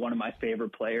 one of my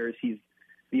favorite players. He's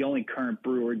the only current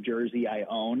Brewer jersey I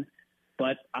own.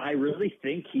 But I really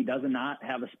think he does not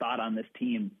have a spot on this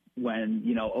team when,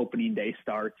 opening day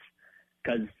starts.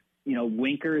 Because,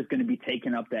 Winker is going to be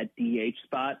taking up that DH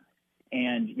spot.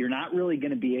 And you're not really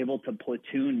going to be able to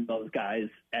platoon those guys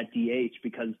at DH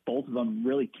because both of them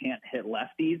really can't hit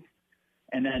lefties.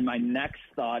 And then my next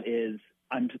thought is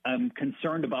I'm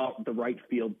concerned about the right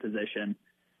field position.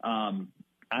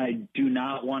 I do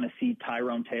not want to see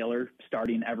Tyrone Taylor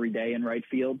starting every day in right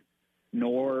field,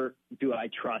 nor do I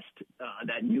trust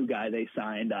that new guy they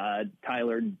signed,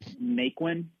 Tyler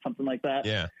Naquin, something like that.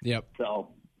 Yeah. Yep. So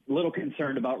a little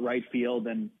concerned about right field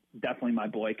and definitely my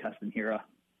boy, Keston Hiura.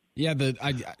 Yeah,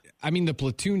 I mean the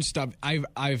platoon stuff.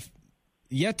 I've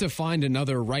yet to find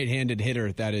another right-handed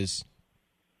hitter that is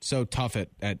so tough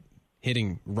at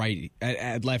hitting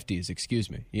at lefties. Excuse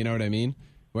me. You know what I mean?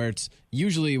 Where it's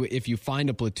usually if you find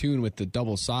a platoon with the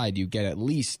double side, you get at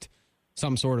least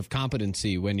some sort of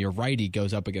competency when your righty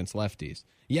goes up against lefties.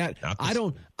 Yet I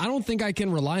don't think I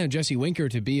can rely on Jesse Winker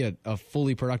to be a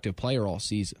fully productive player all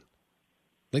season.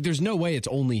 Like there's no way it's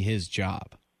only his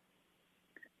job.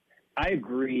 I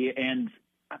agree. And,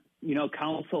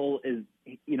 Counsell is,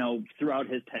 throughout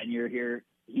his tenure here,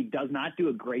 he does not do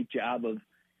a great job of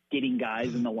getting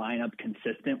guys in the lineup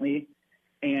consistently.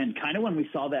 And kind of when we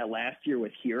saw that last year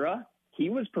with Hira, he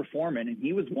was performing and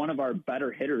he was one of our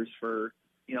better hitters for,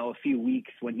 a few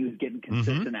weeks when he was getting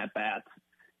consistent at bats.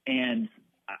 And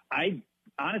I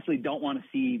honestly don't want to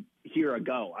see Hira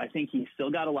go. I think he's still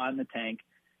got a lot in the tank.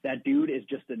 That dude is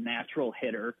just a natural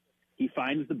hitter. He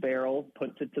finds the barrel,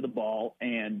 puts it to the ball,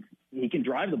 and he can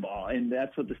drive the ball. And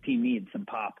that's what this team needs, some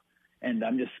pop. And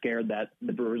I'm just scared that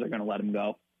the Brewers are going to let him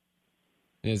go.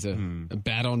 He's a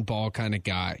bat on ball kind of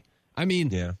guy. I mean,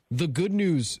 The good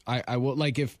news, I will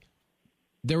like if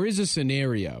there is a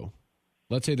scenario,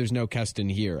 let's say there's no Keston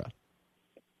Hira.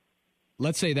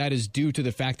 Let's say that is due to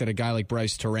the fact that a guy like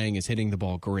Bryce Terang is hitting the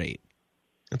ball great.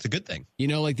 That's a good thing.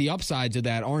 Like the upsides of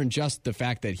that aren't just the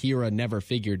fact that Hira never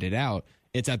figured it out.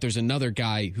 It's that there's another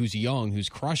guy who's young, who's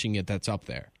crushing it, that's up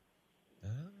there.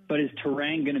 But is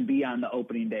Terang going to be on the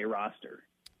opening day roster?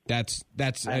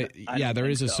 There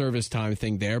is a service time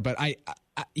thing there, but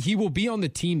he will be on the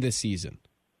team this season.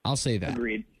 I'll say that.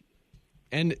 Agreed.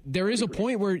 And there is a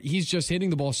point where he's just hitting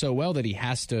the ball so well that he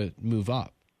has to move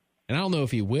up. And I don't know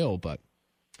if he will, but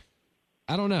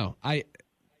I don't know.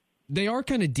 They are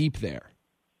kind of deep there.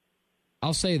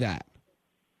 I'll say that.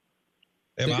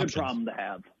 It's a good problem to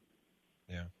have.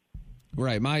 Yeah.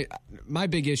 Right. My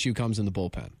big issue comes in the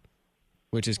bullpen,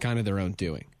 which is kind of their own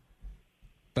doing.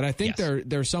 But I think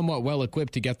they're somewhat well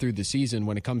equipped to get through the season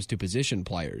when it comes to position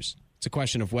players. It's a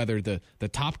question of whether the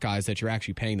top guys that you're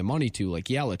actually paying the money to, like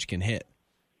Yelich, can hit.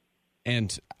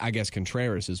 And I guess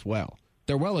Contreras as well.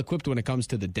 They're well equipped when it comes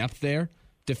to the depth there.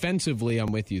 Defensively,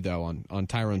 I'm with you, though, on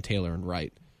Tyrone Taylor and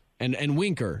Wright. And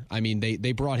Winker, I mean,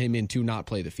 they brought him in to not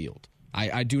play the field.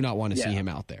 I do not want to see him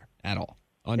out there at all,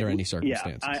 under any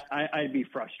circumstances. Yeah, I'd be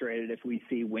frustrated if we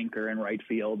see Winker in right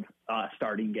field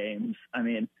starting games. I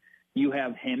mean, you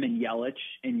have him and Yelich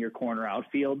in your corner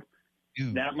outfield.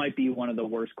 Ew. That might be one of the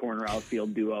worst corner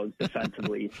outfield duos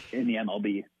defensively in the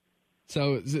MLB.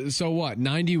 So what,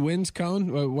 90 wins,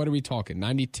 Cone? What are we talking,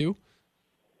 92?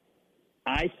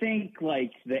 I think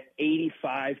like the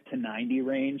 85 to 90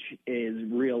 range is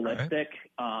realistic.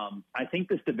 Right. I think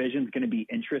this division is going to be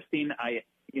interesting. I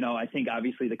think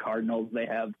obviously the Cardinals, they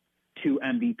have 2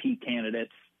 MVP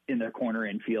candidates in their corner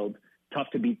infield. Tough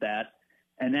to beat that.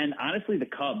 And then honestly, the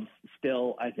Cubs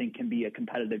still, I think, can be a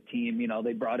competitive team.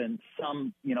 They brought in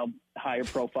some, higher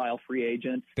profile free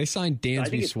agents. They signed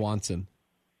Dansby Swanson.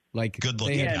 Like good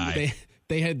looking guy.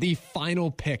 They had the final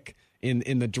pick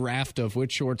in the draft of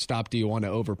which shortstop do you want to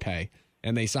overpay,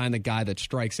 and they signed the guy that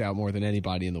strikes out more than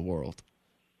anybody in the world.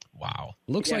 Wow,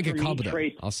 looks like a Cub,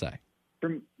 I'll say.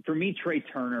 For me, Trey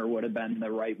Turner would have been the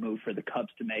right move for the Cubs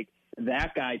to make.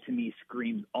 That guy to me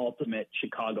screams ultimate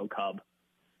Chicago Cub.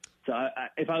 So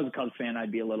if I was a Cubs fan,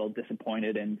 I'd be a little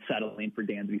disappointed in settling for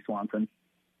Dansby Swanson.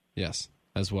 Yes,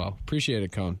 as well. Appreciate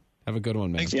it, Cone. Have a good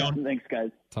one, man. Thanks, Cone. Thanks, guys.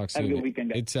 Talk soon. Have a good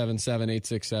weekend, guys.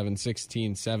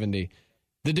 877-867-1670.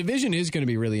 The division is going to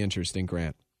be really interesting,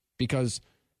 Grant, because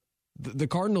the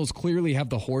Cardinals clearly have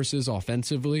the horses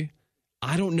offensively.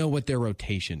 I don't know what their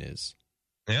rotation is.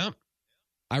 Yeah.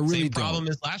 I really Same problem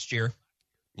as last year,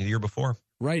 the year before.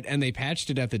 Right, and they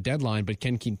patched it at the deadline, but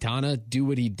can Quintana do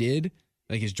what he did?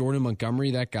 Like, is Jordan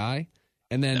Montgomery that guy?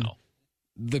 And then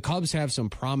the Cubs have some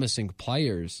promising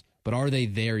players, but are they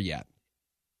there yet?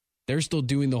 They're still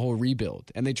doing the whole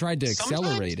rebuild, and they tried to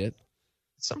accelerate it.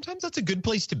 Sometimes that's a good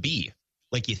place to be.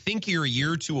 Like, you think you're a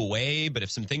year or two away, but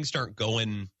if some things start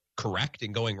going correct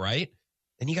and going right,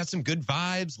 then you got some good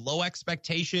vibes, low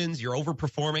expectations, you're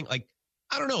overperforming. Like,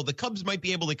 I don't know, the Cubs might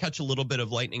be able to catch a little bit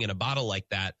of lightning in a bottle like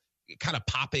that, kind of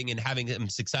popping and having some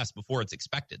success before it's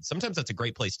expected. Sometimes that's a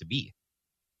great place to be.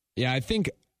 Yeah, I think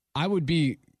I would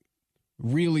be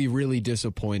really, really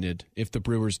disappointed if the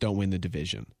Brewers don't win the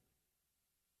division.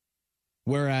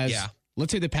 Whereas,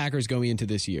 let's say the Packers going into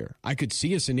this year, I could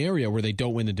see a scenario where they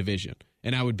don't win the division,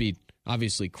 and I would be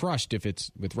obviously crushed if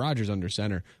it's with Rodgers under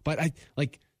center. But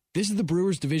this is the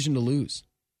Brewers' division to lose.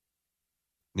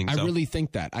 I really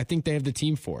think that. I think they have the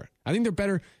team for it. I think they're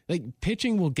better. Like,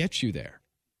 pitching will get you there.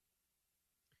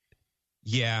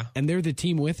 Yeah. And they're the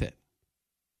team with it.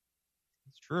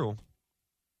 True.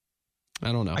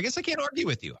 I don't know. I guess I can't argue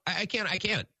with you. I can't.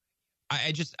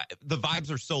 The vibes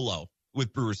are so low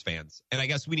with Brewers fans. And I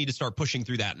guess we need to start pushing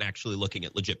through that and actually looking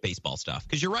at legit baseball stuff.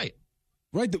 Because you're right.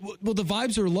 Right. Well, the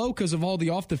vibes are low because of all the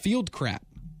off-the-field crap,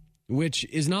 which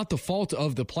is not the fault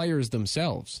of the players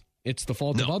themselves. It's the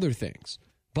fault of other things.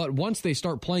 But once they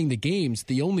start playing the games,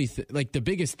 the only the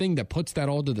biggest thing that puts that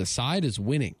all to the side is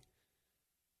winning.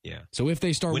 Yeah. So if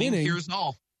they start winning, here's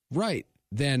all. Right,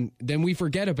 then we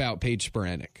forget about Paige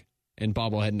Sporanic and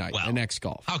Bobblehead Night and X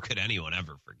Golf. How could anyone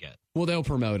ever forget? Well, they'll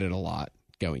promote it a lot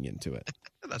going into it.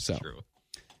 That's true.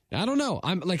 I don't know.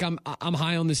 I'm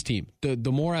high on this team.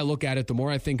 The more I look at it, the more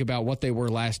I think about what they were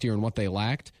last year and what they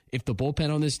lacked. If the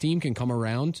bullpen on this team can come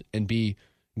around and be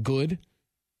good,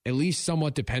 at least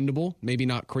somewhat dependable, maybe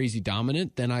not crazy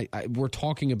dominant, then we're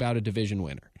talking about a division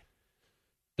winner.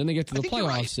 Then they get to the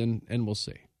playoffs and we'll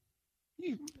see.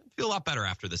 You feel a lot better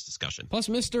after this discussion. Plus,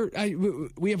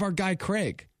 we have our guy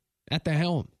Craig at the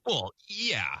helm. Well,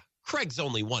 yeah. Craig's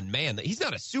only one man. He's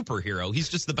not a superhero. He's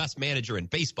just the best manager in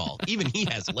baseball. Even he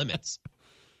has limits.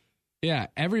 Yeah,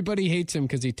 everybody hates him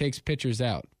because he takes pitchers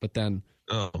out. But then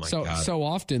so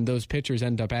often those pitchers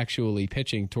end up actually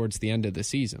pitching towards the end of the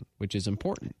season, which is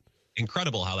important.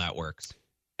 Incredible how that works.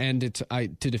 And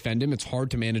to defend him, it's hard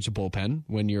to manage a bullpen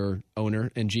when your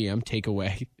owner and GM take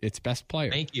away its best player.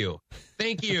 Thank you.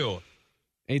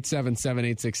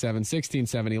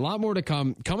 877-867-1670. A lot more to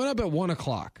come. Coming up at 1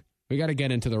 o'clock, we got to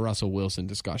get into the Russell Wilson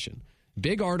discussion.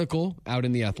 Big article out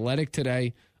in The Athletic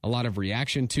today. A lot of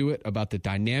reaction to it about the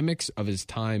dynamics of his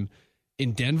time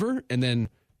in Denver and then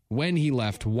when he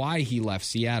left, why he left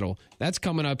Seattle. That's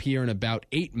coming up here in about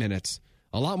 8 minutes.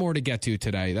 A lot more to get to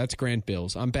today. That's Grant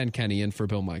Bills. I'm Ben Kenny in for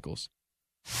Bill Michaels.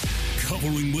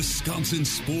 Covering Wisconsin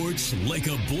sports like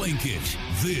a blanket.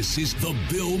 This is the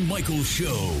Bill Michaels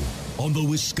Show on the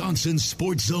Wisconsin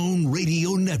Sports Zone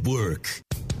Radio Network.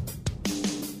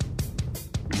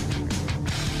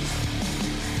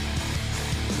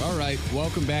 All right,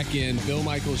 welcome back in. Bill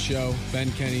Michaels Show.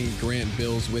 Ben Kenny, Grant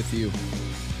Bills with you.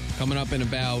 Coming up in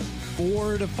about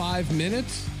 4 to 5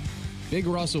 minutes. Big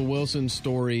Russell Wilson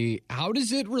story. How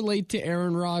does it relate to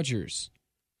Aaron Rodgers?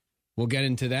 We'll get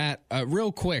into that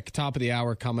real quick. Top of the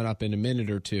hour coming up in a minute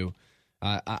or two.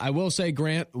 I will say,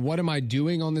 Grant, what am I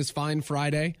doing on this fine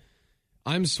Friday?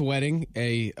 I'm sweating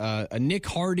a Nick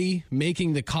Hardy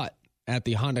making the cut at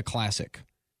the Honda Classic.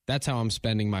 That's how I'm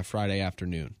spending my Friday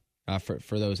afternoon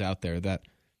for those out there that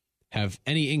have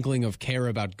any inkling of care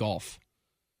about golf.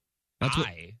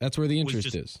 That's where the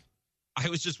interest is. I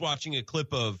was just watching a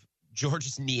clip of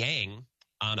Georges Niang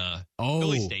on a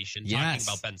Philly station talking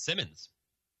about Ben Simmons.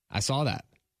 I saw that.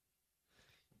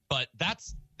 But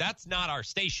that's not our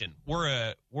station. We're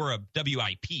a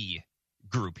WIP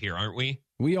group here, aren't we?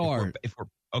 We are. If we're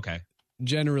okay.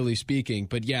 Generally speaking.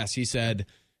 But yes, he said,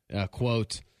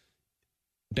 quote,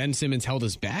 Ben Simmons held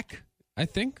us back, I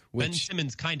think. Ben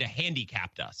Simmons kind of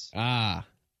handicapped us. Have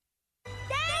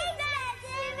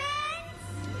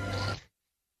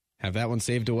that one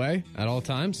saved away at all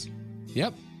times?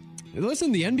 Yep.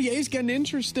 Listen, the NBA's getting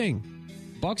interesting.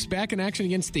 Bucks back in action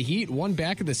against the Heat, one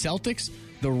back at the Celtics.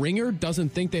 The Ringer doesn't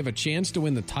think they have a chance to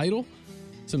win the title.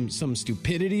 Some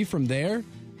stupidity from there.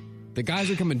 The guys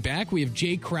are coming back. We have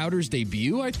Jay Crowder's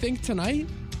debut, I think, tonight.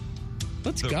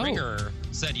 Let's go. The Ringer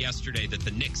said yesterday that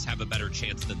the Knicks have a better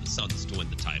chance than the Suns to win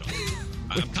the title.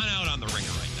 I'm kind of out on the Ringer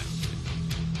right now.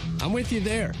 I'm with you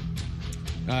there.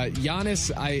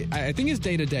 Giannis, I think is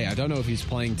day-to-day. I don't know if he's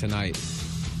playing tonight.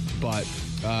 But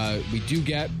we do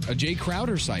get a Jay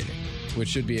Crowder sighting, which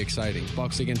should be exciting.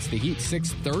 Bucks against the Heat,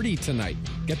 6:30 tonight.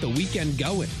 Get the weekend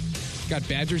going. Got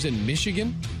Badgers in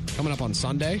Michigan coming up on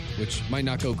Sunday, which might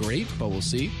not go great, but we'll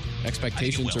see.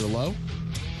 Expectations are low.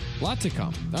 Lot to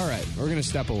come. All right, we're going to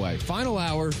step away. Final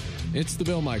hour, it's the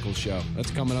Bill Michaels Show.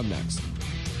 That's coming up next.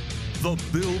 The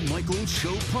Bill Michaels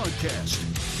Show podcast.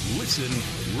 Listen,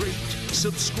 rate,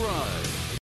 subscribe.